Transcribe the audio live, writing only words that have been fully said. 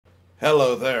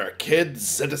Hello there,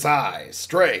 kids. It is I,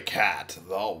 Stray Cat,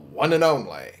 the one and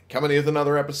only, coming with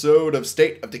another episode of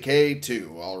State of Decay 2.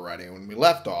 Alrighty, when we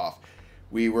left off,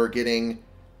 we were getting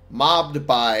mobbed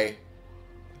by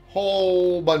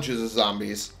whole bunches of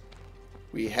zombies.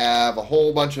 We have a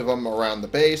whole bunch of them around the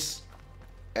base,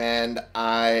 and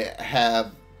I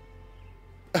have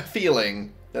a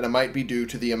feeling that it might be due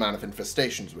to the amount of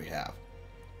infestations we have.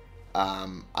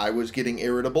 I was getting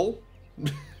irritable.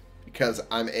 Because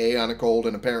I'm A, on a cold,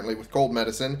 and apparently with cold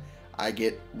medicine, I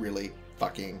get really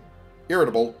fucking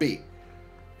irritable. B.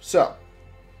 So,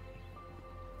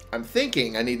 I'm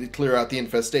thinking I need to clear out the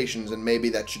infestations, and maybe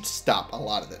that should stop a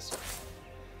lot of this.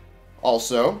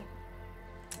 Also,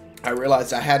 I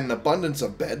realized I had an abundance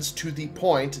of beds to the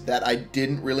point that I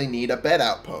didn't really need a bed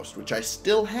outpost, which I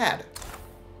still had.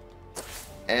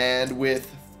 And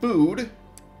with food,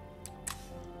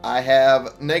 I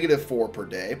have -4 per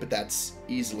day, but that's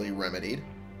easily remedied.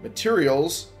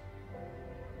 Materials,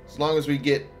 as long as we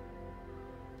get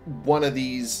one of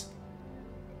these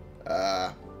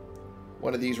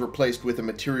replaced with a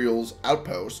materials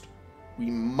outpost,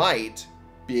 we might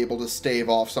be able to stave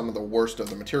off some of the worst of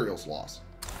the materials loss.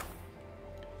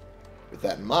 With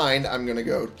that in mind, I'm going to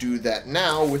go do that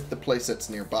now with the place that's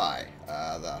nearby.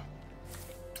 The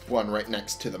one right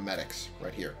next to the medics,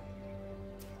 right here.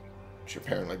 Which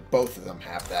apparently both of them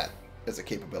have that as a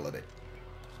capability.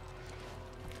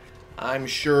 I'm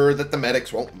sure that the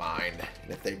medics won't mind.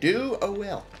 And if they do, oh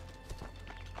well.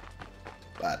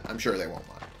 But I'm sure they won't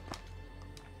mind.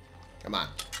 Come on.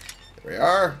 There we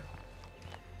are.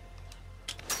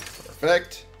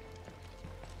 Perfect.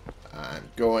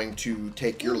 I'm going to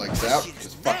take your legs out,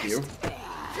 because fuck you.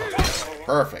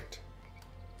 Perfect.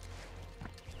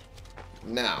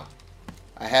 Now,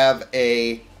 I have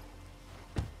a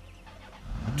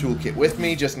toolkit with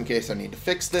me just in case I need to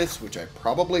fix this, which I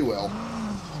probably will.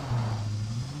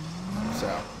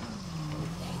 So,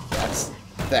 that's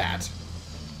that.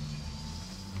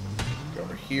 Go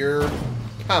over here.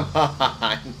 Come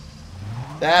on.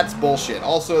 That's bullshit.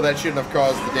 Also, that shouldn't have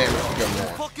caused the damage to go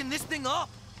more. Fucking this thing up.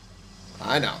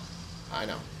 I know. I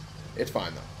know. It's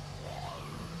fine, though.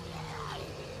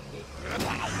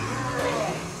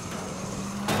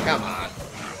 Come on.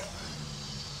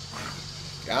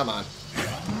 Come on.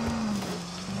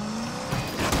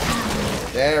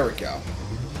 There we go.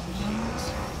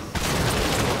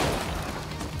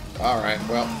 Alright,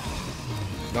 well.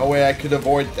 No way I could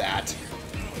avoid that.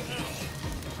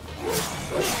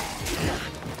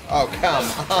 Oh, come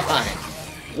on.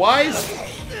 Why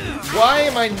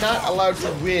am I not allowed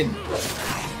to win?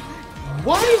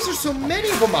 Why is there so many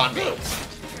of them on me?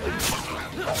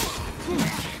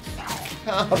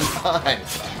 Come on.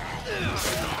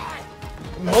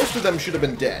 Most of them should have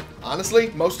been dead.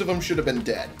 Honestly, most of them should have been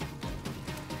dead.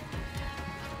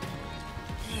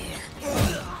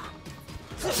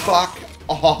 Fuck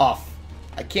off.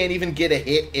 I can't even get a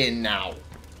hit in now.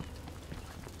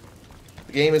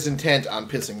 The game is intent on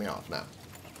pissing me off now.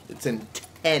 It's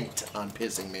intent on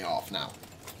pissing me off now.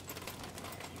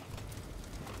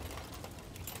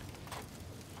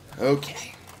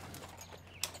 Okay.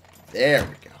 There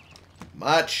we go.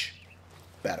 Much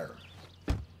better.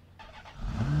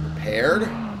 Prepared.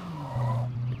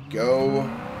 Go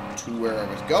to where I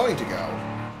was going to go.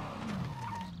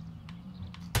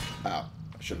 Oh.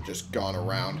 I should have just gone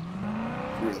around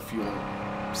through the fuel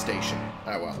station.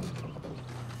 Oh well.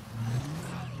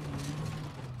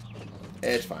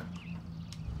 It's fine.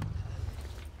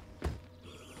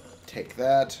 Take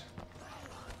that.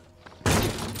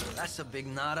 That's a big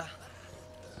nada.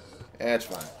 It's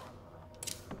fine.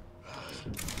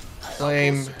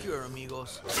 Claim. Secure,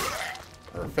 amigos.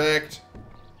 Perfect.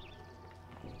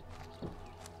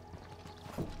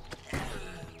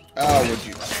 Oh, would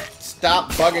you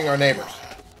stop bugging our neighbors?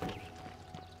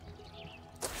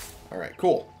 Alright,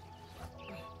 cool.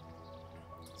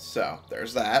 So,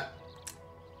 there's that.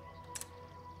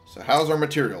 So, how's our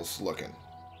materials looking?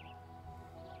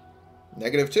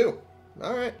 -2.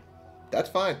 Alright. That's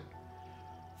fine.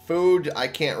 Food, I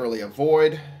can't really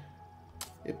avoid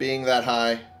it being that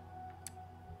high.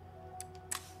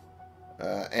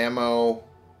 Ammo.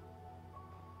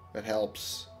 That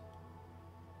helps.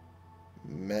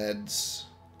 Meds.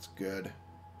 It's good.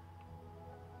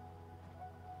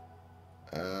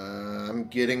 I'm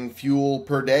getting fuel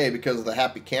per day because of the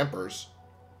happy campers.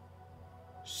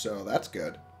 So that's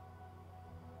good.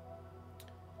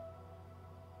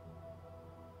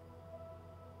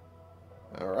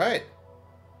 Alright.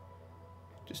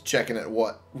 Just checking at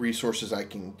what resources I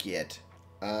can get.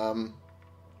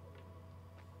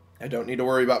 I don't need to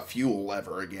worry about fuel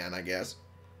ever again, I guess.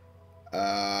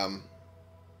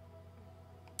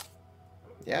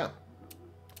 Yeah.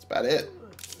 That's about it.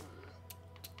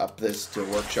 Up this to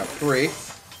workshop 3.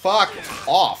 Fuck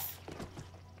off.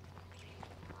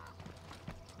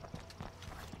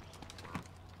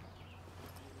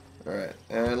 Alright,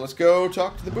 and let's go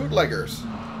talk to the bootleggers.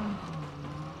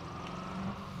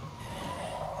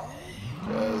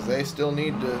 Because they still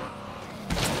need to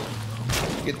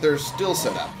get their still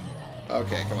set up.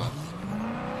 Okay, come on.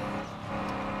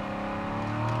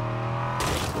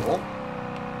 Cool.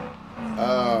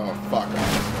 Oh, fuck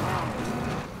off.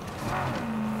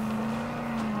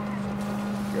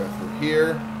 Go through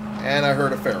here. And I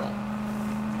heard a feral.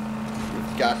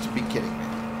 You've got to be kidding me.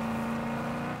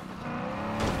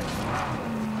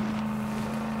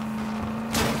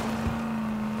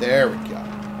 There we go.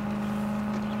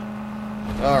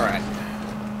 Alright.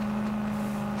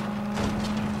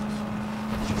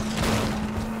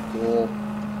 Cool.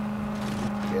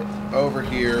 Get over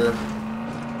here.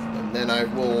 And then I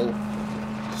will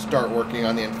start working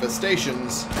on the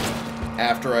infestations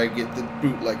after I get the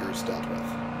bootleggers dealt with.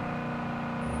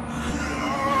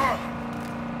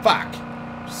 Fuck!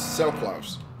 So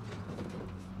close.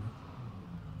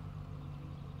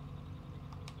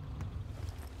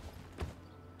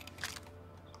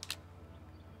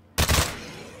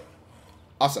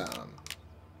 Awesome.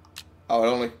 Oh, it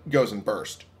only goes in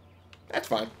burst. That's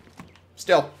fine.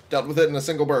 Still, dealt with it in a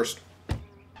single burst.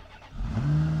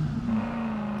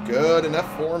 Good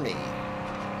enough for me.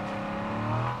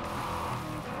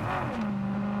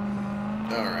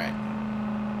 Alright.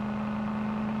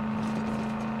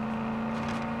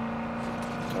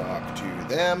 Talk to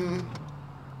them.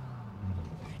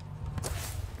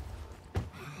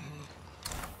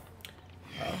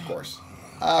 Of course.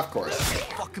 Of course.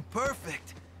 Fucking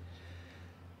perfect.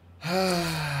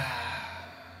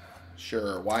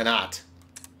 Sure, why not?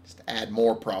 Just add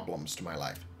more problems to my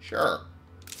life. Sure.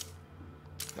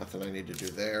 Nothing I need to do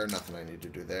there, nothing I need to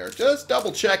do there. Just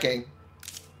double checking.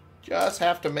 Just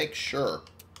have to make sure.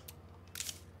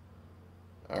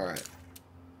 Alright.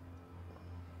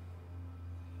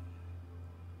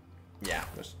 Yeah,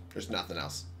 there's nothing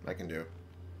else I can do.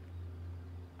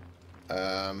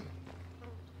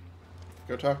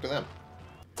 Go talk to them.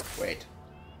 Wait.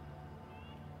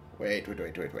 Wait.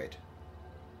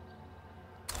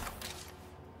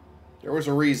 There was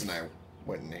a reason I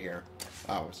went into here.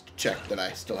 Oh, it was to check that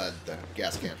I still had the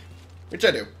gas can. Which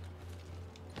I do.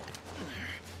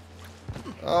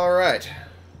 Alright.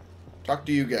 Talk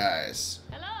to you guys.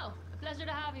 Hello. A pleasure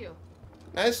to have you.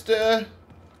 Nice to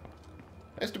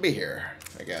be here,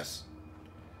 I guess.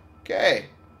 Okay.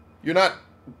 You're not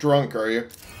drunk, are you?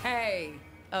 Hey,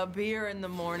 a beer in the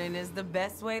morning is the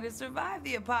best way to survive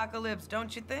the apocalypse,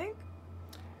 don't you think?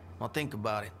 I'll think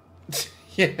about it.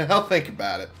 Yeah, I'll think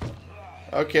about it.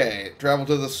 Okay, travel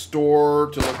to the store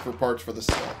to look for parts for the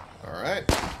set.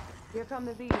 Alright. Here come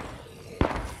the bees.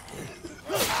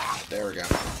 There we go.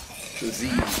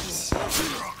 Disease.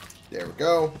 There we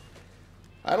go.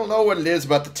 I don't know what it is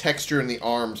about the texture in the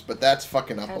arms, but that's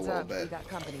fucking up a little bit. Got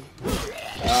company.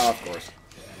 Oh, of course.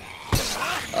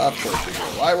 Of course you do.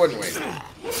 Why wouldn't we?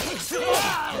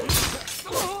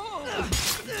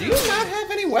 Do you not have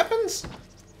any weapons?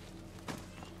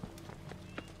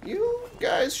 You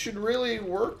guys should really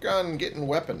work on getting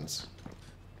weapons.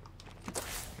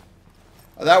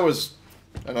 Oh, that was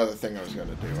another thing I was going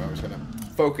to do. I was going to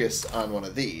focus on one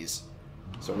of these.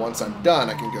 So once I'm done,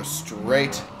 I can go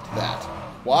straight to that.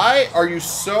 Why are you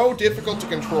so difficult to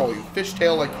control? You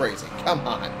fishtail like crazy. Come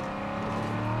on.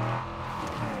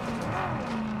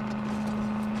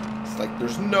 It's like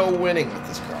there's no winning with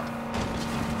this car.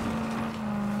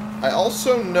 I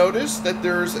also noticed that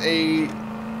there's a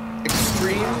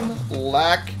extreme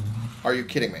lack... Are you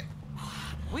kidding me?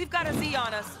 We've got a Z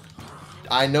on us.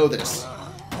 I know this.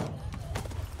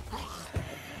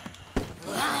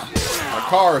 My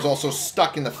car is also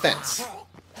stuck in the fence.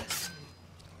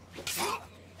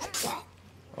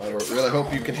 I really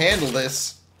hope you can handle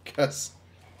this, because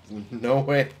no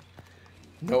way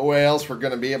else we're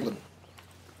going to be able to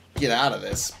get out of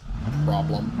this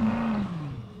problem.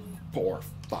 For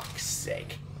fuck's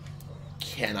sake.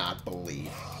 Cannot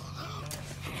believe.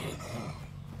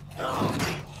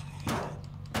 Alright.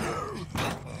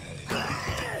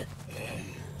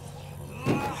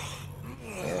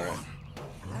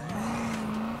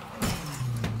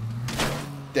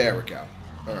 There we go.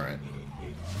 Alright.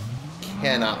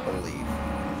 Cannot believe.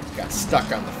 Got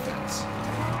stuck on the fence.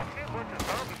 I see a bunch of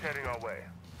zombies heading our way,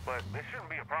 but this shouldn't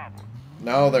be a problem.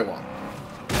 No, they won't.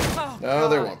 Oh, No,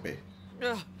 there God. won't be.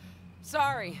 Ugh.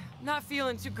 Sorry, not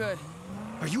feeling too good.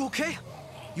 Are you okay?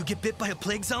 You get bit by a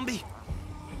plague zombie?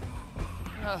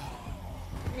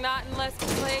 Not unless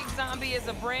Plague Zombie is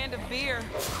a brand of beer.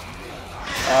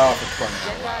 Oh, for crying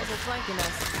Dead out guys are flanking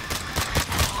us.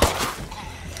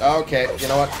 loud. Okay, you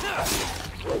know what?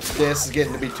 This is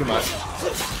getting to be too much.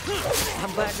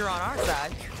 I'm glad you're on our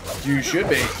side. You should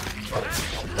be.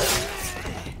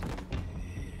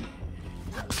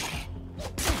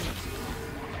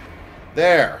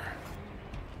 There.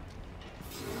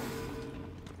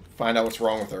 Find out what's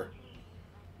wrong with her.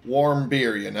 Warm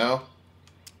beer, you know?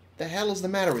 The hell is the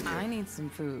matter with you? I need some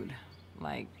food.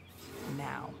 Like,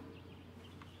 now.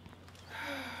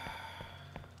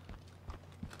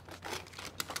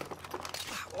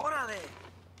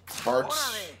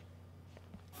 Parts.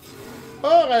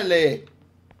 Orale.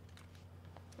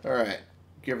 Alright.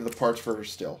 Give her the parts for her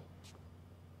still.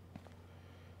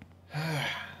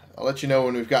 I'll let you know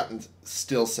when we've gotten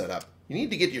still set up. You need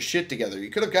to get your shit together.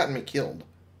 You could have gotten me killed.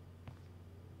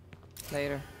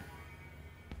 Later.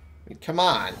 I mean, come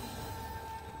on.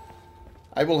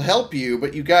 I will help you,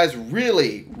 but you guys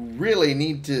really, really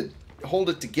need to hold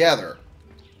it together.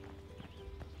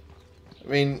 I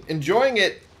mean, enjoying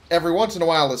it every once in a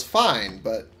while is fine,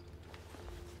 but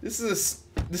these are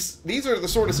the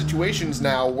sort of situations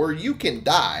now where you can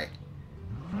die.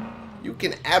 You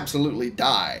can absolutely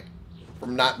die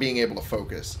from not being able to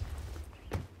focus.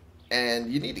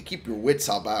 And you need to keep your wits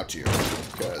about you,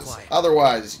 because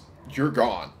otherwise you're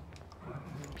gone.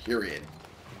 Period.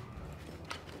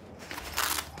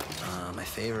 My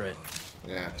favorite.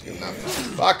 Yeah, it's good enough.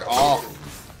 Fuck off.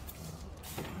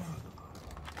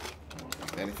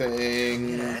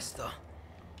 Anything?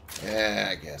 Yeah,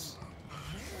 I guess.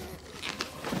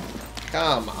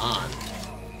 Come on.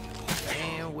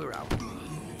 And we're out.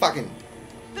 Fucking.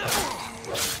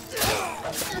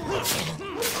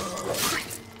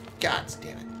 God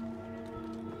damn it.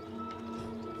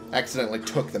 Accidentally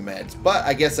took the meds, but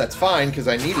I guess that's fine because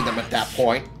I needed them at that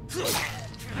point.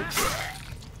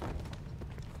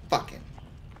 Fucking.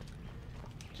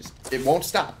 Just, it won't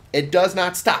stop. It does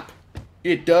not stop.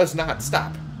 It does not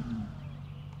stop.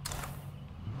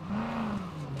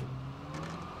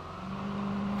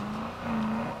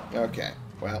 Okay,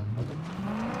 well.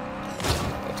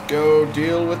 Let's go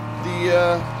deal with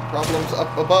the problems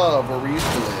up above where we used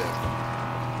to live.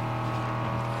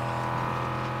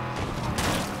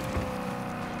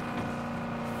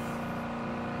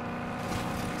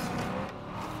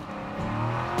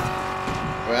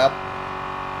 Well,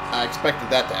 I expected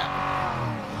that to happen.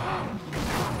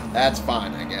 That's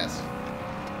fine, I guess. So,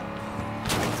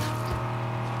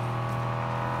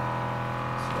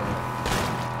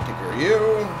 take care of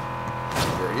you.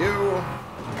 Take care of you.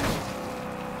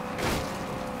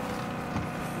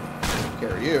 Take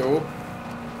care of you.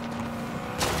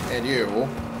 And you.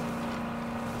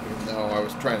 Even though I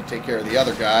was trying to take care of the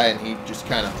other guy and he just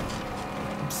kind of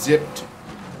zipped.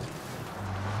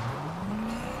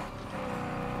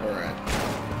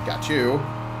 Got you.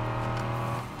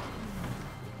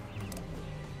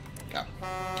 Yeah,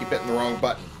 keep hitting the wrong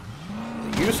button.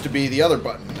 It used to be the other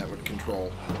button that would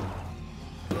control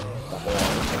the horn.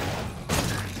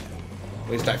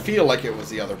 At least I feel like it was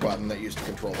the other button that used to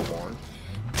control the horn.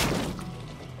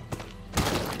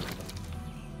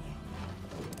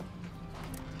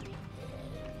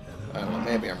 I don't know,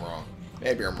 maybe I'm wrong.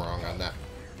 Maybe I'm wrong on that.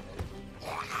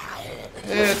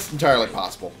 It's entirely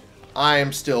possible. I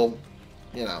am still,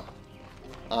 you know,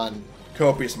 on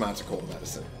copious amounts of cold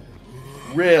medicine.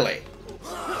 Really?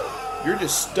 You're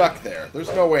just stuck there.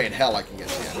 There's no way in hell I can get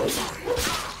to you.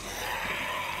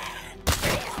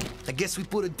 I guess we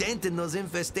put a dent in those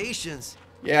infestations.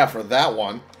 Yeah, for that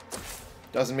one.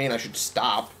 Doesn't mean I should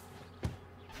stop.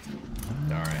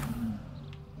 Alright.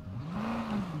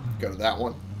 Go to that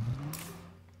one.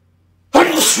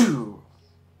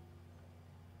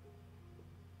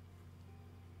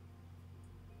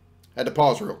 Had to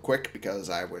pause real quick because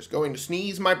I was going to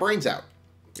sneeze my brains out,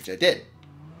 which I did.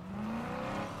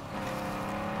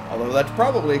 Although that's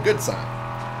probably a good sign.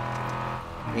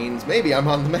 Means maybe I'm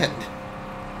on the mend.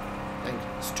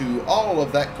 Thanks to all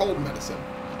of that cold medicine,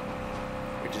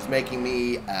 which is making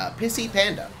me a pissy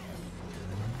panda.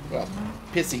 Well,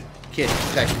 pissy kitty,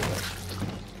 technically.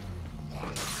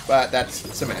 But that's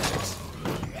semantics.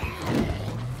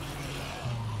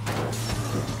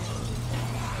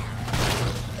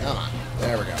 Come on.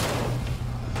 There we go.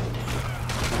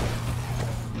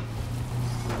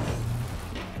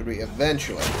 Could we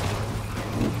eventually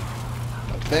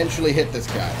hit this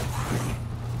guy?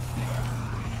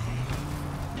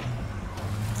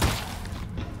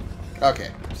 Okay,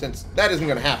 since that isn't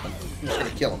going to happen, I'm just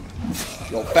going to kill him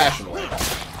the old-fashioned way.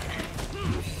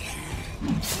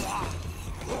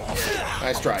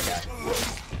 Nice try, guy.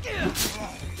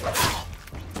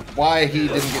 why he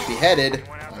didn't get beheaded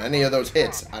on any of those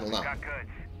hits, I don't know. Got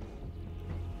goods.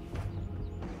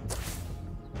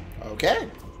 Okay.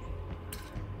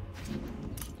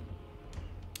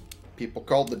 People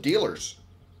called the dealers.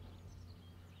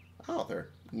 Oh, they're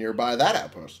nearby that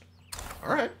outpost.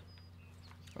 Alright.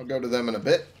 I'll go to them in a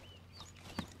bit.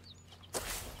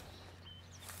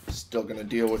 Still gonna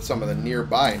deal with some of the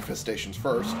nearby infestations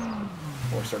first.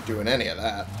 Before I start doing any of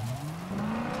that.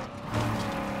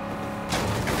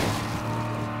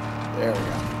 There we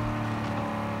go.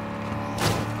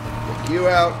 Pick you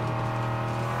out.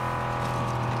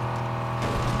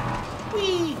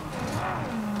 Whee!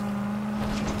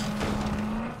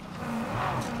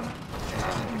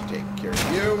 And take care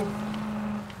of you.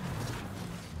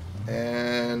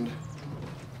 And...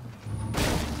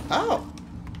 oh!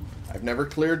 I've never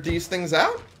cleared these things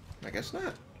out? I guess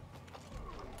not.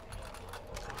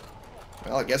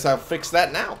 Well, I guess I'll fix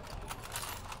that now.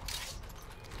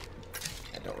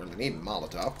 I don't really need a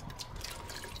Molotov.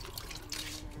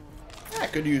 I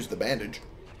could use the bandage.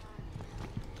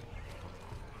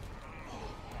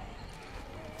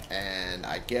 And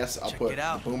I guess I'll put the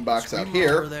boombox out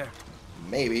here.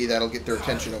 Maybe that'll get their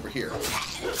attention over here.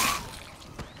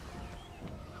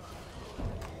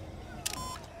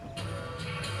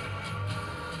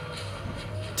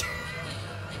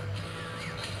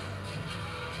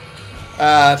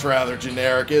 That's rather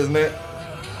generic, isn't it?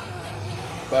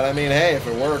 But I mean, hey, if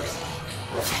it works.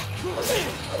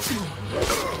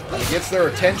 It gets their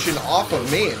attention off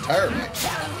of me entirely.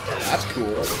 That's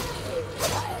cool.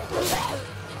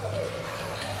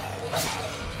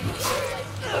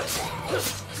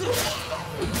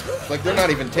 It's like they're not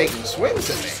even taking swings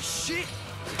at me.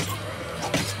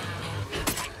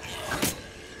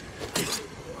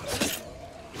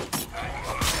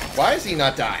 Why is he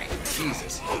not dying?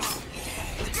 Jesus.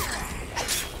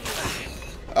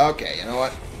 Okay, you know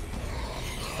what?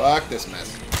 Fuck this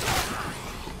mess.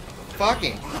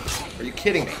 Fucking. Are you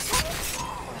kidding me?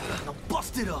 Now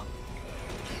bust it up.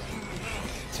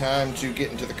 Time to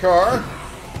get into the car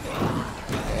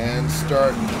and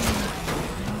start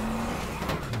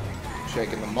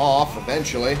shaking them off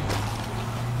eventually.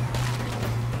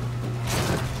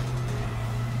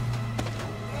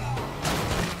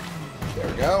 There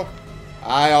we go.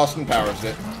 I Austin Powers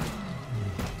it.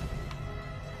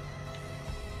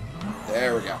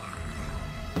 There we go.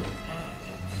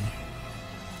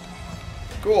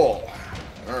 Cool.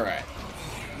 Alright.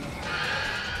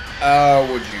 Oh,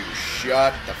 would you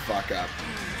shut the fuck up?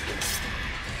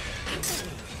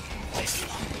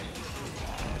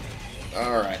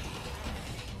 Alright.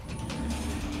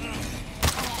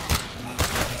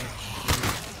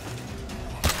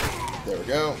 There we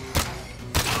go.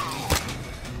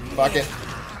 Fuck it.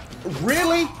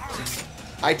 Really?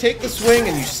 I take the swing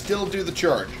and you still do the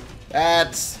charge.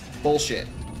 That's bullshit.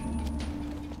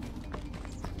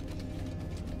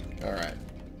 Alright.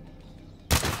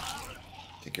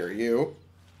 Take care of you.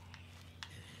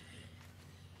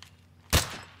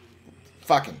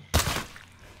 Fucking.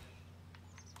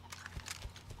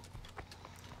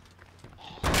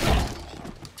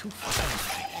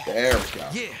 There we go.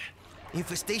 Yeah,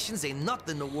 infestations ain't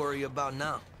nothing to worry about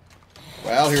now.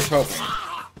 Well, here's hoping.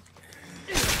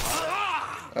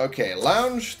 Okay,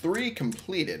 lounge 3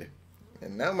 completed.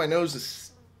 And now my nose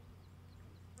is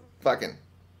fucking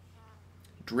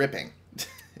dripping.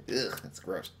 Ugh, that's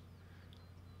gross.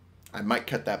 I might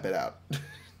cut that bit out.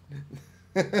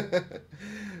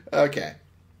 Okay.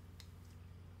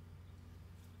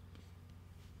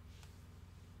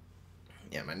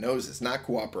 Yeah, my nose is not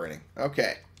cooperating.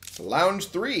 Okay, so lounge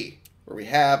 3, where we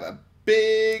have a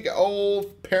big old,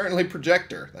 apparently,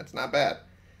 projector. That's not bad.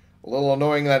 A little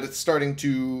annoying that it's starting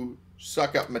to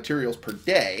suck up materials per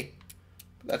day.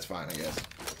 But that's fine, I guess.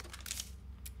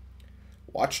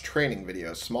 Watch training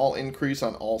videos. Small increase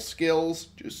on all skills.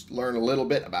 Just learn a little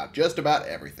bit about just about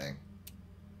everything.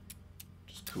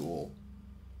 Just cool.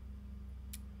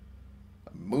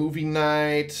 A movie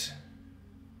night.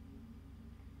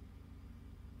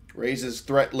 Raises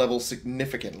threat level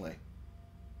significantly.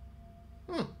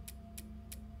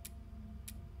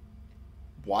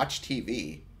 Watch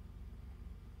TV.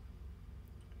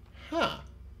 Huh.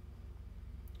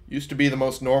 Used to be the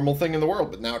most normal thing in the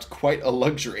world, but now it's quite a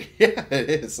luxury. Yeah, it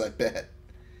is, I bet.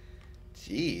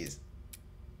 Jeez.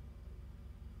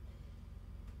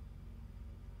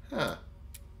 Huh.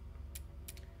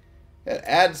 It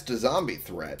adds to zombie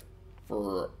threat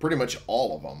for pretty much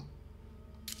all of them.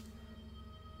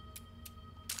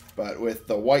 But with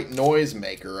the white noise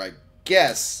maker, I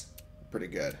guess, pretty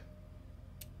good.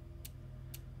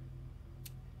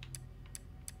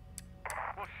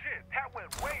 Well, shit, that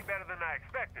went way better than I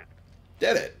expected.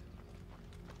 Did it?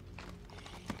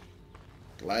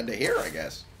 Glad to hear, I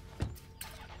guess.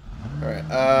 Alright,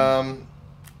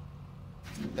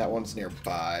 that one's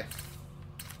nearby.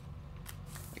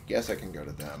 I guess I can go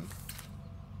to them.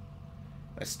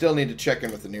 I still need to check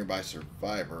in with the nearby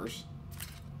survivors.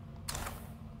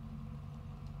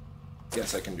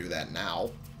 Guess I can do that now,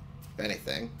 if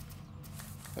anything.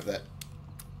 Have that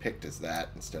picked as that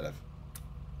instead of...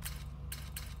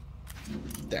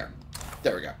 There.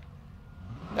 There we go.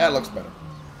 That looks better.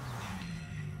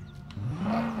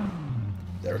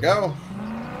 There we go.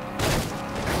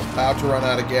 About to run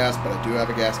out of gas, but I do have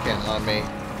a gas can on me.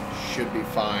 Should be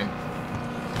fine.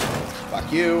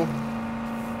 Fuck you.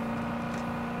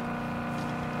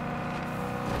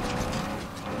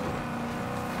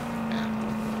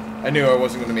 I knew I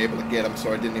wasn't going to be able to get him,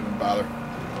 so I didn't even bother.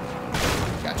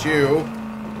 Got you.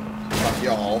 Fuck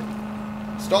y'all.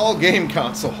 Install game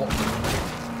console.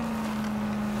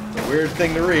 It's a weird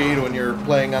thing to read when you're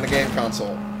playing on a game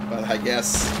console, but I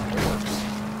guess it works.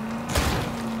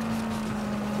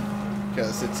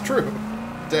 Because it's true.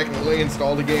 Technically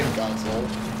installed a game console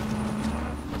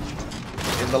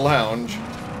in the lounge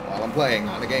while I'm playing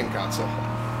on a game console.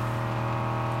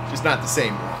 Just not the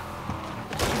same one.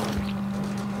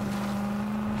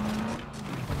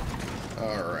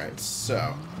 Alright,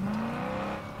 so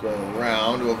go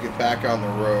around, we'll get back on the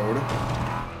road.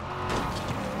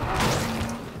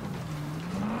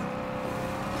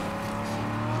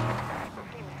 People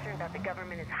seem sure that the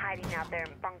government is hiding out there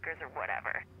in bunkers or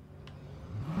whatever.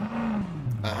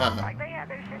 Like they had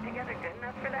their shit together good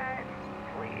enough for that?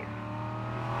 Please.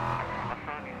 My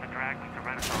son used to drag me to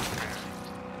Renaissance fairs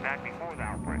back before the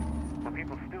outbreak, but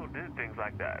people still did things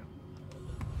like that.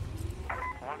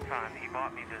 One time he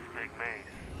bought me this big maze.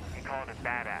 He called it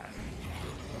Badass.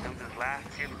 It was his last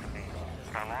gift to me,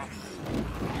 but I lost it.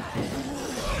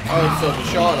 Oh, so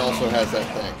Deshaun also has that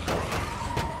thing.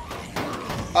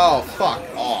 Oh, fuck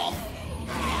off.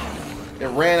 It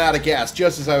ran out of gas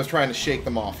just as I was trying to shake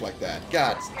them off like that.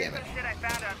 God damn it. Shit I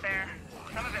found out there.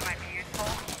 Some of it might be useful.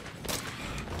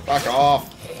 Fuck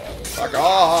off. Fuck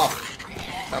off.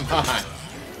 Come on.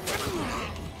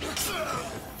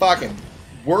 Fucking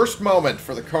worst moment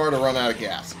for the car to run out of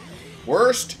gas.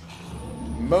 Worst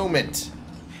moment.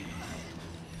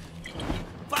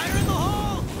 Fire in the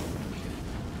hole!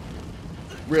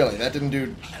 Really, that didn't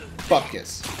do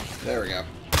bupkis. There we go.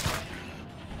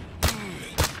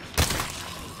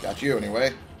 Got you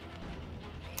anyway.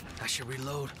 I should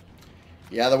reload.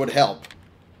 Yeah, that would help.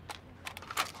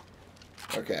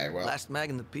 Okay, well, Last mag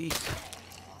in the piece.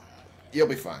 you'll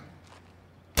be fine.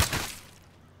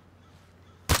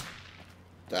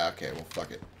 Okay, well,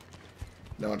 fuck it.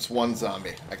 No, it's one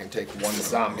zombie. I can take one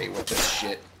zombie with this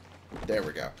shit. There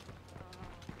we go.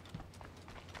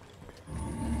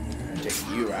 Take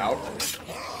you out.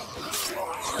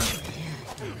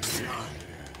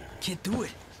 Can't do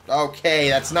it. Okay,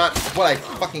 that's not what I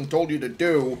fucking told you to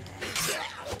do. Okay.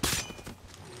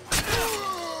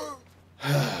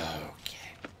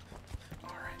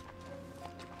 Alright.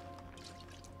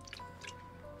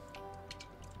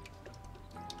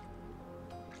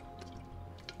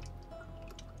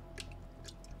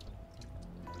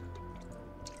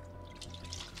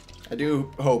 I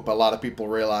do hope a lot of people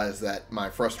realize that my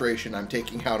frustration I'm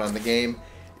taking out on the game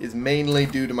is mainly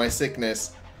due to my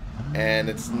sickness, and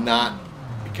it's not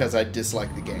because I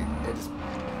dislike the game. It is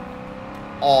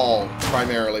all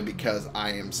primarily because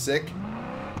I am sick,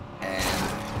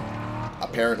 and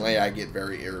apparently I get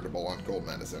very irritable on cold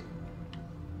medicine.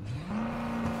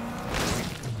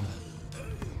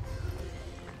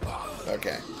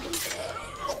 Okay.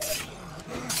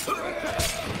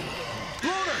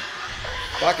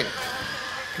 Fucking,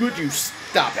 could you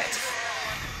stop it?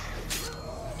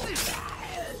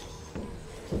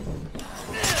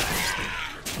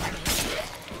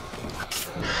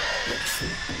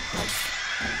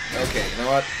 Okay, you know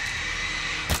what?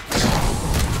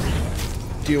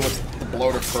 Deal with the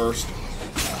bloater first.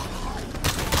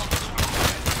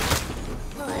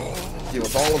 Deal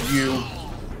with all of you.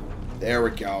 There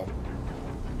we go.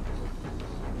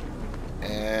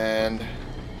 And...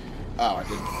 oh, I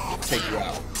didn't take you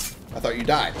out. I thought you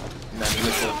died in that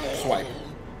initial swipe.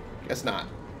 Guess not.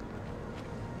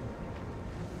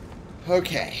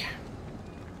 Okay.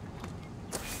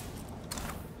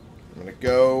 I'm gonna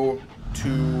go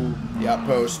to the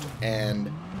outpost and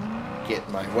get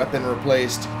my weapon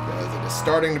replaced, because it is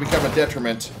starting to become a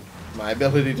detriment to my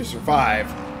ability to survive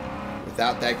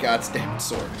without that goddamn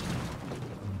sword.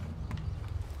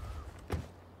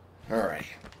 Alright.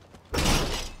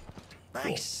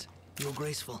 Nice. Real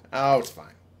graceful. Oh, it's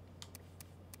fine.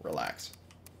 Relax.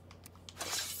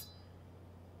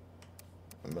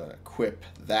 I'm gonna equip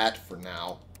that for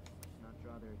now.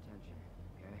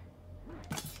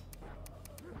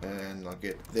 And I'll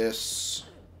get this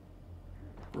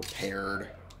repaired.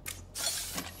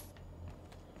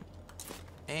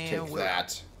 And Take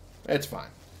that. It's fine.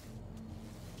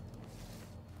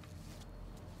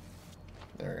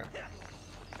 There we go.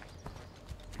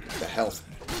 The health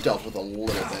dealt with a little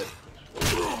bit.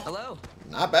 hello.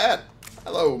 Not bad.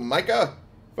 Hello, Micah.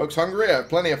 Folks hungry? I have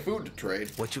plenty of food to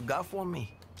trade. What you got for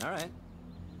me? All right.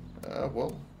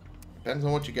 Well, depends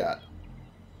on what you got.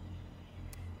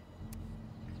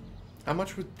 How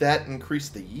much would that increase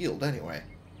the yield anyway?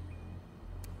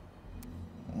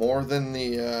 More than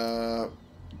the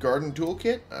garden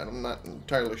toolkit? I'm not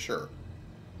entirely sure.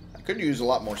 I could use a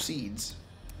lot more seeds.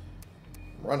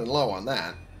 I'm running low on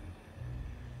that.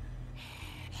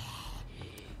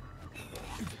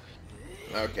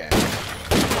 Okay.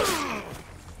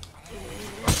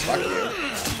 Fuck you.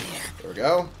 There we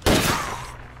go.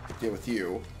 Deal with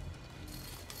you.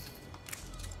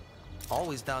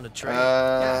 Always down to trade.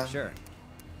 Yeah, sure.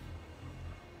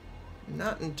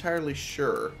 Not entirely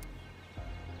sure.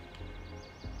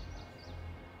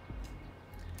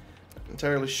 Not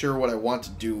entirely sure what I want to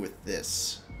do with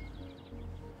this.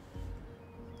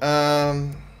 Do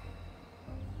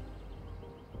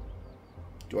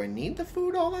I need the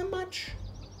food all that much?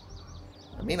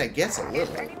 I mean, I guess a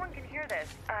little. If anyone can hear this,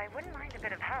 I wouldn't mind a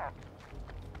bit of help.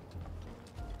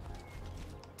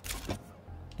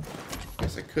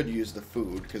 Guess I could use the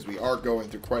food, because we are going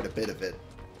through quite a bit of it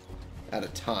at a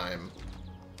time.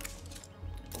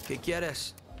 ¿Qué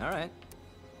quieres? All right.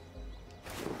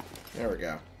 There we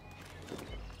go.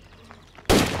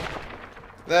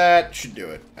 That should do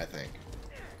it, I think.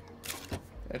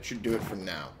 That should do it for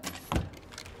now.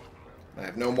 I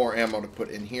have no more ammo to put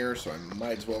in here, so I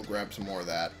might as well grab some more of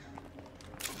that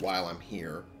while I'm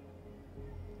here.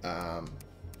 Yeah,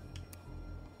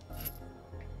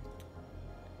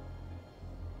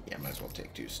 might as well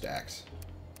take 2 stacks.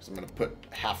 Because I'm going to put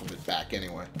half of it back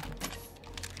anyway.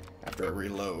 After I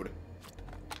reload.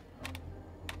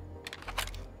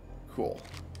 Cool.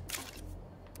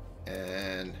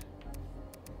 And...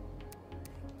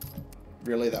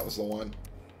 really, that was the one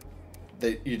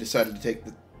that you decided to take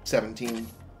the 17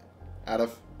 out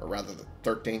of? Or rather, the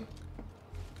 13?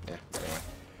 Yeah, anyway.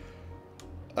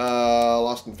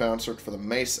 Lost and found, search for the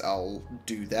mace. I'll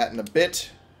do that in a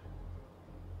bit.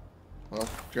 Well,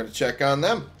 gonna check on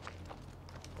them.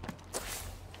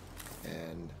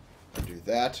 And I'll do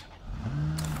that.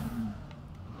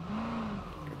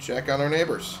 Go check on our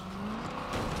neighbors.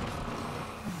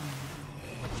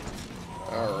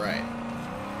 Alright.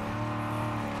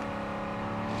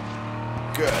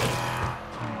 Good.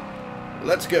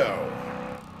 Let's go.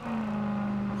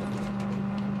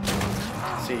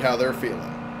 See how they're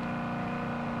feeling.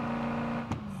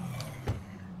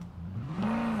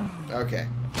 Okay.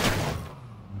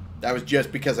 That was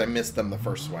just because I missed them the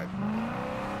first swipe.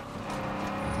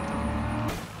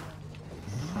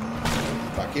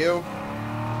 Fuck you.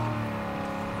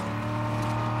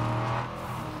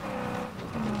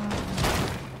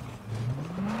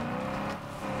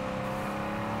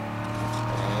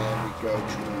 And we go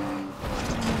to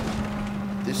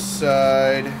this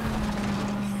side.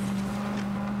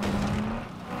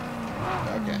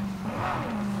 Okay.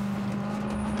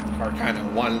 Car kind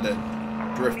of wanted to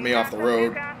drift me off the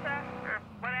road.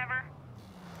 Whatever.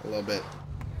 A little bit.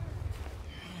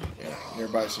 Yeah,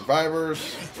 nearby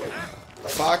survivors.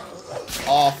 Fuck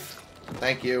off.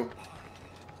 Thank you.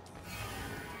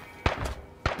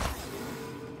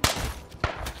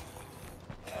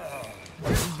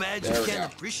 Too bad There you we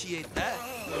can't go. appreciate that.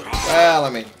 Well, I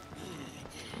mean,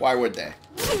 why would they?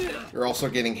 You're also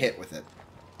getting hit with it.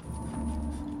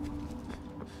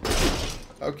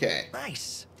 Okay.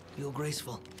 Nice. Feel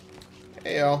graceful.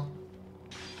 Hey, y'all.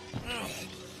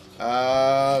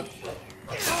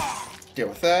 Deal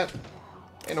with that.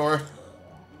 Hey, Nora.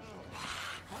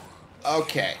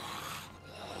 Okay.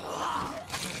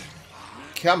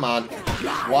 Come on.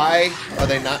 Why are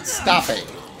they not stopping?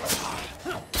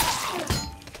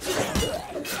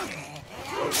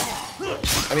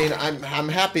 I mean, I'm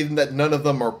happy that none of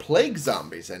them are plague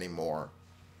zombies anymore.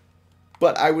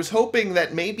 But I was hoping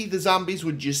that maybe the zombies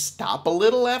would just stop a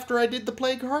little after I did the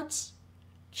plague hearts.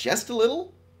 Just a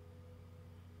little?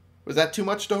 Was that too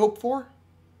much to hope for?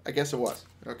 I guess it was.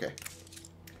 Okay.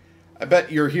 I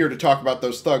bet you're here to talk about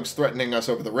those thugs threatening us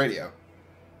over the radio.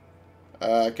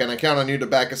 Can I count on you to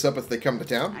back us up if they come to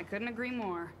town? I couldn't agree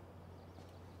more.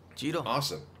 Cheeto.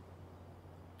 Awesome.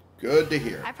 Good to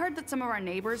hear. I've heard that some of our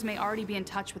neighbors may already be in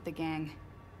touch with the gang.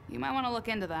 You might want to look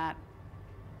into that.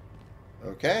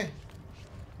 Okay.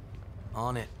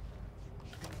 On it.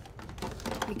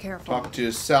 Be careful. Talk to I need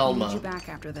you Selma. back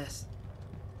after this.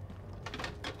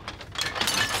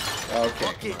 Okay,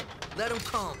 Fuck come it. Let him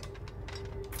come.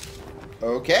 on.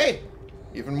 Okay.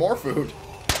 Even more food.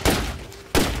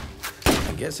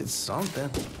 I guess it's something.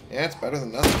 Yeah, it's better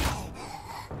than nothing.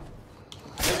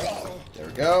 There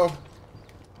we go.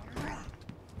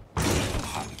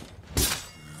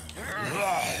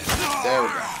 There we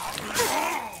go.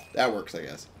 That works, I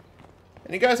guess.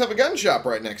 And you guys have a gun shop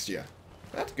right next to you.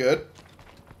 That's good.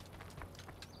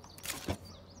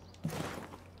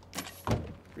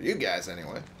 For you guys,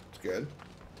 anyway. It's good.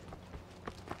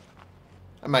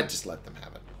 I might just let them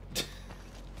have it.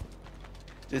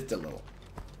 Just a little.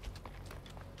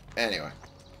 Anyway.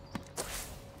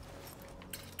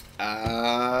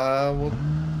 We'll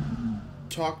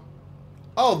talk...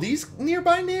 Oh, these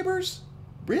nearby neighbors?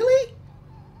 Really?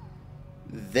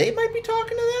 They might be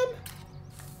talking to them?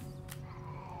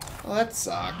 Oh, that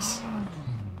sucks.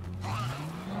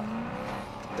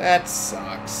 That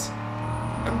sucks.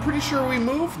 I'm pretty sure we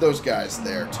moved those guys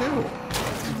there, too.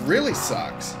 It really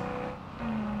sucks.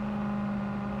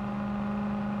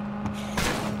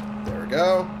 There we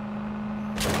go.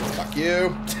 Fuck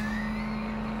you.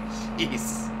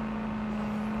 Jeez.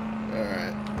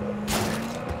 Alright.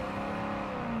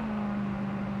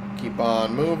 Keep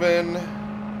on moving.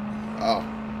 Oh.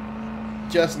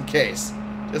 Just in case.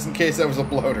 Just in case that was a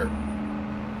bloater.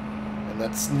 And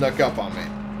that snuck up on me.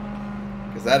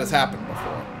 Because that has happened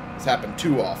before. It's happened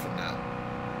too often now.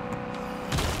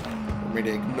 For me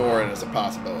to ignore it as a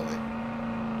possibility.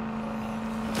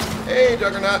 Hey,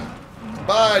 Juggernaut.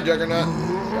 Bye, Juggernaut.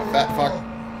 You fat fuck.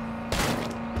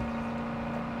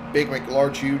 Big, make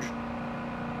large, huge.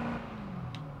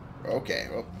 Okay,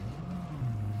 well.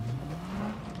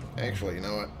 Actually, you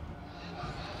know what?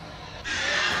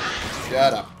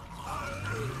 Shut up.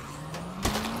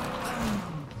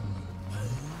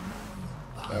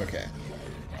 Okay.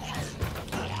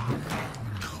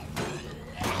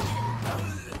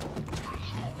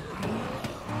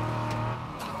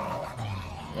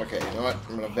 Okay, you know what?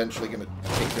 I'm eventually gonna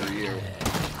take care of you.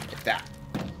 Like that.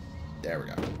 There we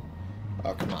go.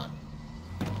 Oh, come on.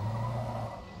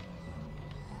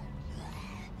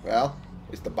 Well,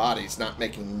 at least the body's not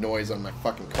making noise on my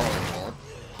fucking car anymore.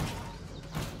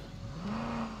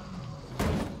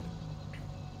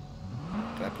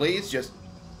 Can I please just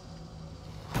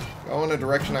go in a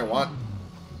direction I want?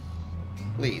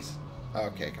 Please.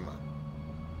 Okay, come on.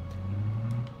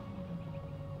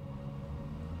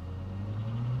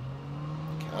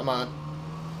 Come on.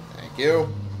 Thank you.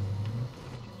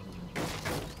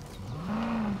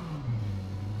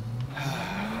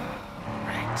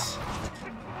 Right.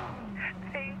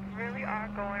 Things really are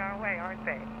going our way, aren't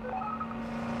they?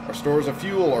 Our stores of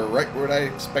fuel are right where I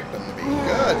expect them to be.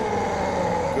 Good.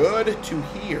 Good to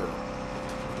hear.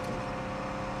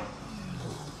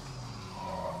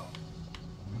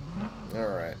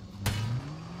 Alright.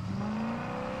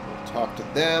 We'll talk to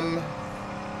them.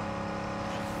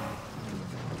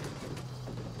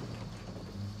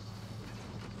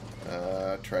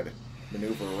 Try to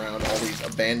maneuver around all these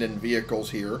abandoned vehicles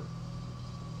here.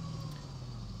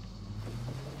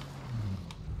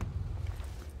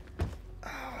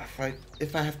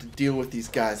 If I have to deal with these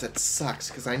guys, that sucks,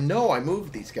 because I know I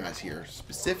moved these guys here,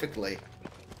 specifically.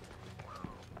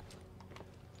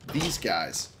 These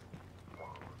guys.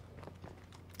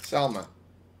 Selma,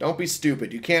 don't be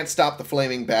stupid. You can't stop the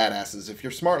flaming badasses. If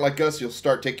you're smart like us, you'll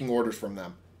start taking orders from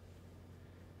them.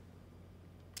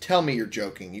 Tell me you're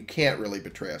joking. You can't really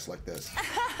betray us like this.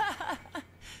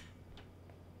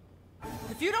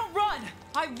 If you don't run,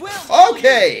 I will.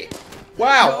 Okay.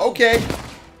 Wow. Okay.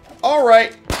 All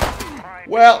right.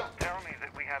 Well. Tell me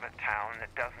that we have a town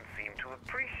that doesn't seem to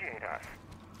appreciate us.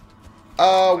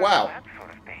 Wow. That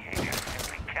sort of behavior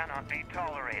simply cannot be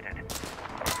tolerated.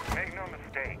 Make no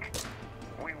mistake,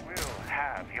 we will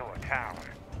have your town.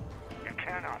 You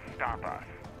cannot stop us.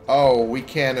 Oh, we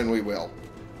can and we will.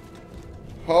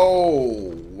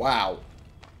 Oh, wow.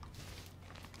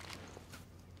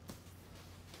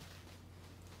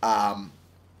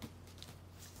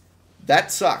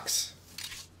 That sucks.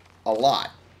 A lot.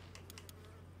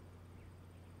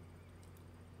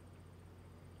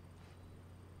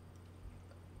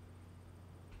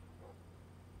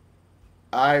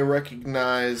 I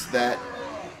recognize that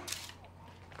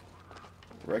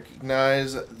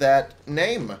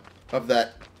name of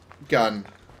that gun.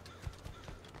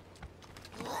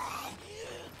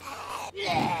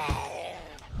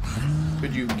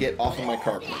 Could you get off of my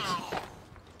car, please?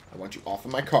 I want you off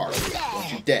of my car. I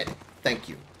want you dead. Thank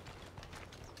you.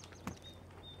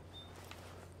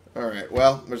 Alright,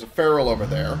 well, there's a feral over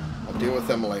there. I'll deal with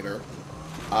them later.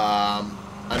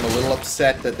 I'm a little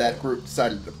upset that that group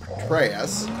decided to betray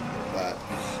us, but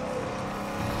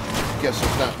I guess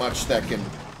there's not much that can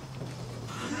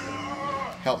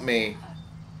help me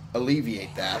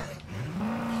alleviate that.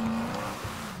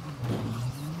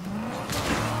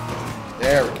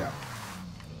 There we go.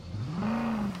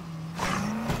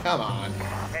 Come on.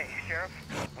 Hey, Sheriff,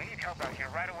 we need help out here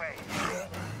right away.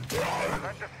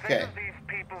 Let the fate of these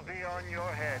people be on your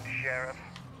head, Sheriff.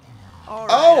 All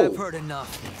right, Oh! I've heard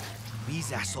enough.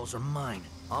 These assholes are mine.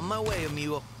 On my way,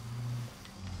 amigo.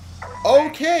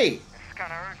 Okay. This is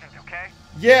kind of urgent, okay?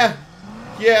 Yeah.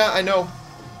 Yeah, I know.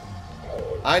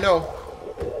 I know.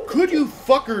 Could you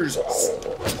fuckers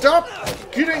stop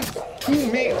getting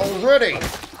to me already?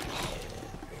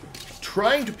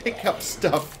 Trying to pick up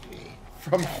stuff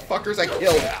from fuckers I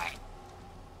killed.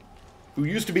 Who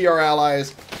used to be our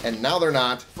allies, and now they're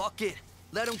not. Fuck it.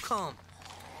 Let them come.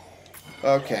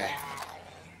 Okay.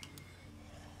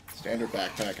 Standard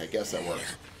backpack, I guess that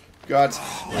works. God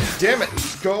damn it!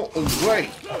 Go away!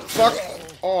 Fuck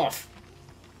off!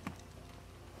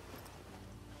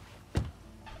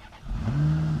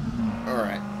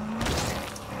 Alright.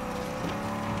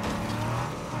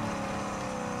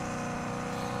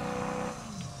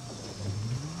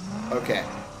 Okay.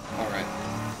 Alright.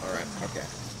 Alright, okay.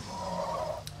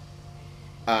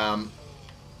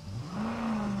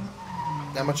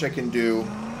 Not much I can do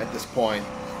at this point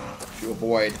to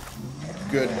avoid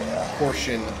a good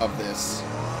portion of this.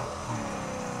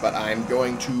 But I'm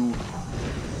going to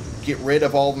get rid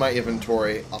of all of my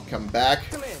inventory. I'll come back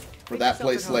for that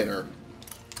place later.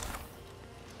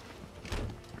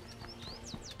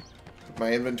 Put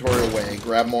my inventory away,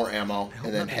 grab more ammo,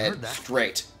 and then head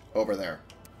straight over there.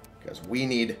 Because we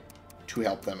need to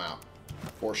help them out.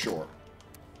 For sure.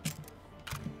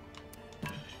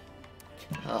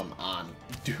 Come on.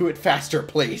 Do it faster,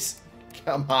 please.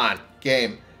 Come on,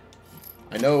 game.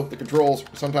 I know the controls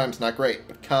are sometimes not great,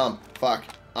 but come fuck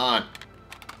on.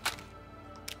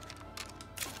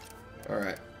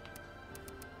 Alright.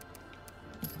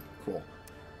 Cool.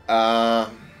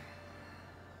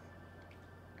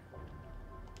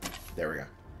 There we go.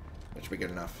 That should be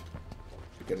good enough.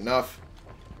 Good enough.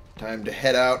 Time to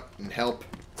head out and help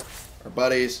our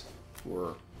buddies who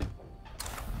are...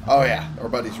 Oh yeah, our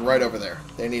buddies right over there.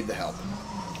 They need the help.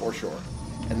 For sure.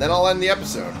 And then I'll end the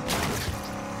episode.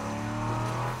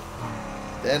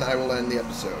 Then I will end the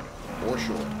episode. For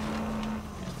sure.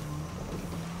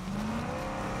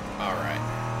 Alright.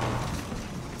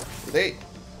 Were they...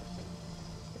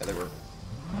 Yeah, they were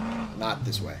not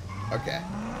this way. Okay.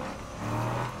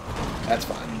 That's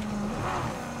fine.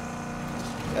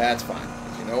 That's fine.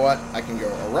 You know what? I can go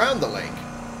around the lake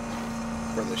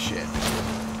for this shit.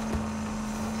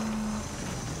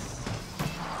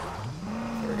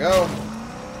 There we go.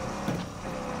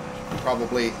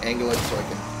 Probably angle it so I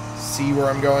can see where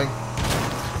I'm going.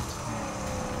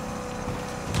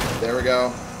 There we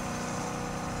go.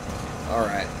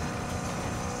 Alright.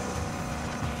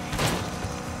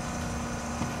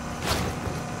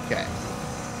 Okay.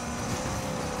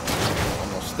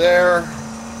 Almost there.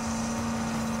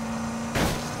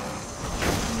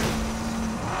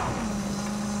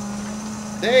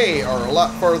 They are a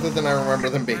lot farther than I remember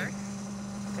them being.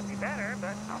 Could be better,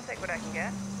 but I'll take what I can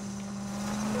get.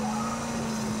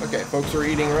 Okay, folks are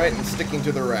eating right and sticking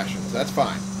to their rations. That's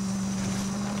fine.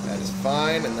 That is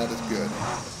fine, and that is good.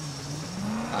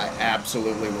 I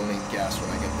absolutely will need gas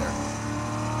when I get there.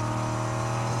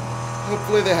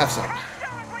 Hopefully they have some. Show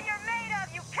us what you're made of,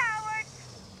 you cowards!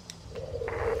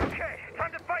 Okay,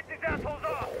 time to fight these assholes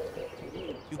off!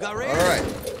 You got ready? Alright.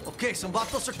 Okay, some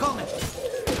vatos are coming.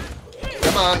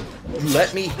 Come on.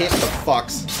 Let me hit the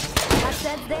fucks. That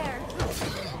says there.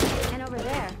 And over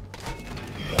there.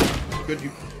 Could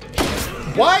you...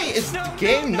 Why is the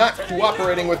game not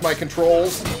cooperating with my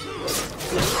controls?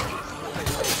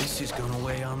 This is gonna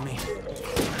weigh on me.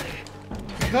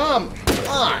 Come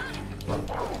on.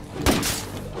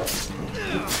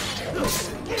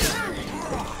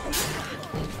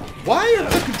 Why are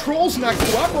the controls not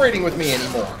cooperating with me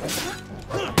anymore?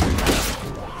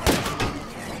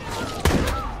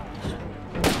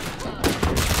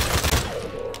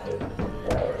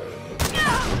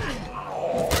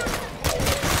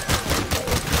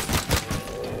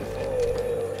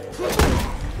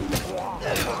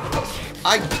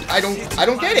 I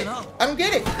don't get it. I don't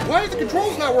get it. Why are the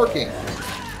controls not working?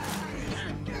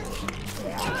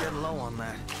 Get low on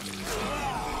that.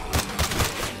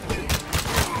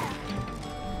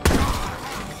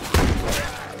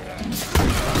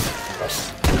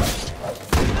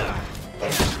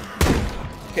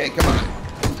 Okay, come on.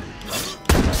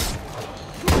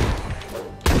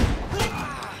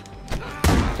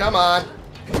 Come on.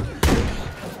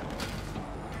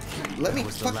 Let me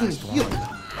was the fucking last heal.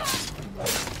 one.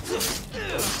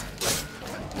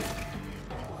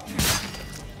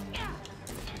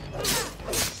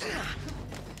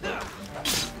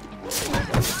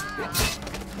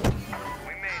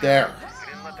 There. We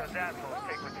didn't let those assholes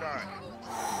take the charge.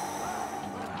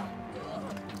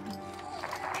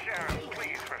 Sharon,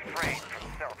 please refrain from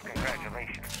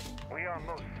self-congratulation. We are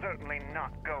most certainly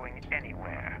not going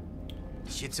anywhere.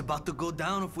 Shit's about to go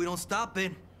down if we don't stop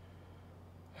it.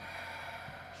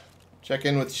 Check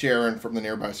in with Sharon from the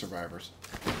nearby survivors.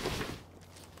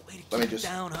 Way to Let me keep it just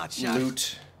down, hotshot.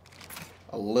 loot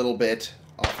a little bit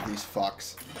off of these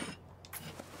fucks.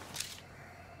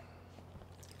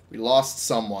 We lost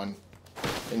someone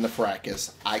in the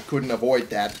fracas. I couldn't avoid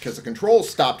that because the controls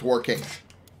stopped working.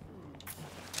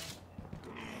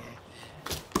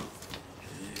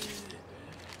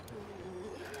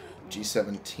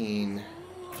 G17.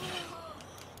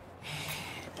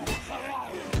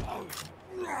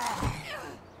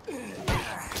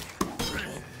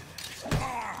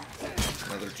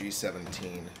 Another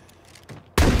G17.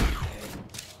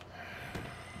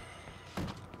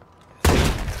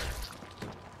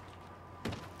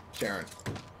 Sharon.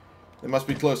 They must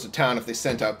be close to town if they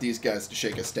sent out these guys to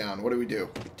shake us down. What do? We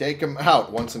take them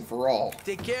out once and for all.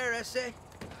 Take care, S.A.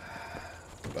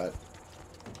 But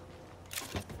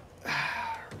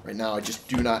right now I just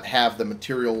do not have the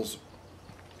materials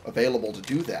available to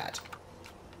do that.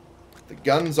 The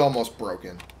gun's almost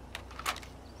broken.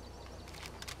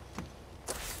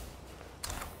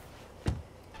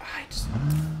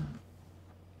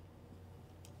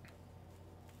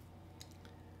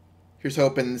 Here's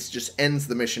hoping this just ends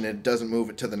the mission and it doesn't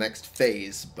move it to the next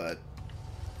phase, but...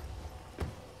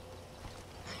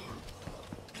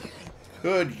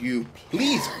 Could you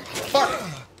please fuck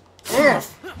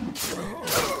off?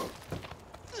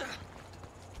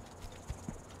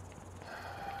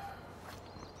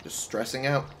 Just stressing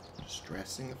out. Just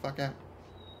stressing the fuck out.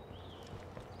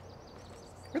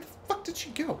 Where the fuck did she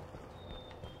go?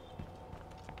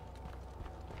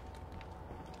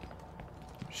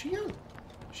 Is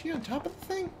she on top of the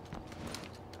thing?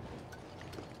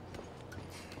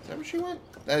 Is that where she went?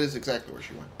 That is exactly where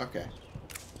she went. Okay.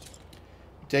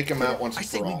 Take him out once I and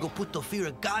say for we all. go put the fear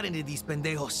of God into these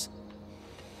pendejos.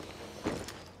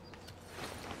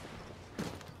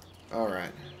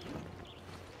 Alright.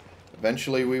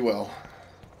 Eventually we will.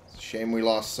 It's a shame we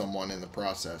lost someone in the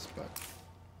process, but...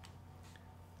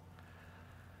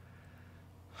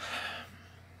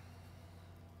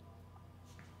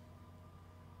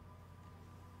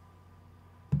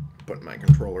 Putting my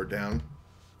controller down.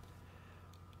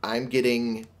 I'm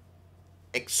getting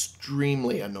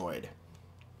extremely annoyed.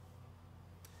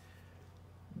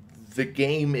 The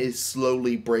game is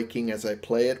slowly breaking as I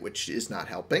play it, which is not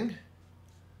helping.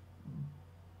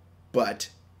 But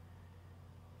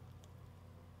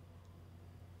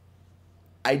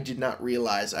I did not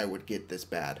realize I would get this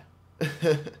bad.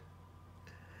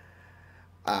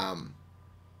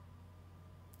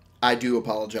 I do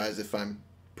apologize if I'm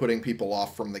putting people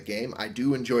off from the game. I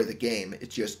do enjoy the game.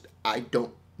 It's just I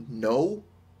don't know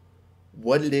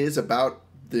what it is about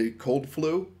the cold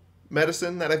flu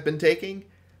medicine that I've been taking,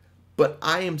 but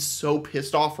I am so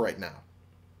pissed off right now.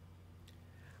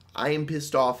 I am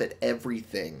pissed off at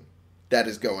everything that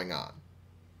is going on.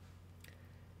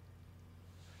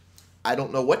 I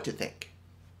don't know what to think.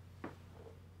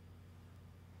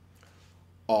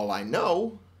 All I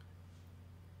know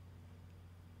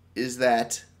is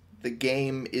that the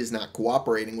game is not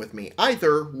cooperating with me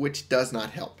either, which does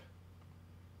not help.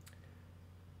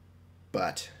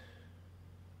 But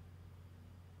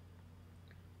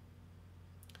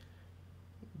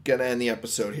gonna end the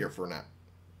episode here for now.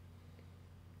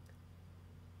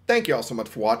 Thank you all so much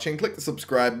for watching. Click the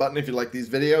subscribe button if you like these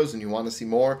videos and you want to see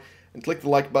more, and click the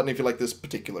like button if you like this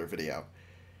particular video.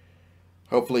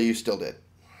 Hopefully you still did.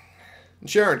 And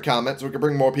share and comment so we can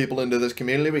bring more people into this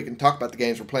community. We can talk about the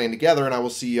games we're playing together, and I will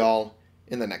see y'all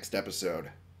in the next episode.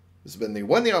 This has been the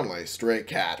one and only Stray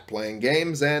Cat, playing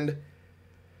games and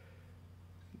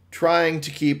trying to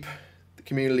keep the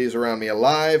communities around me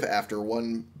alive after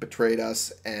one betrayed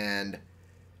us and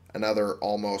another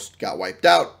almost got wiped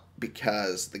out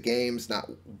because the game's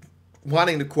not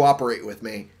wanting to cooperate with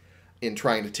me in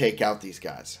trying to take out these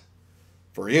guys.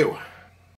 For you.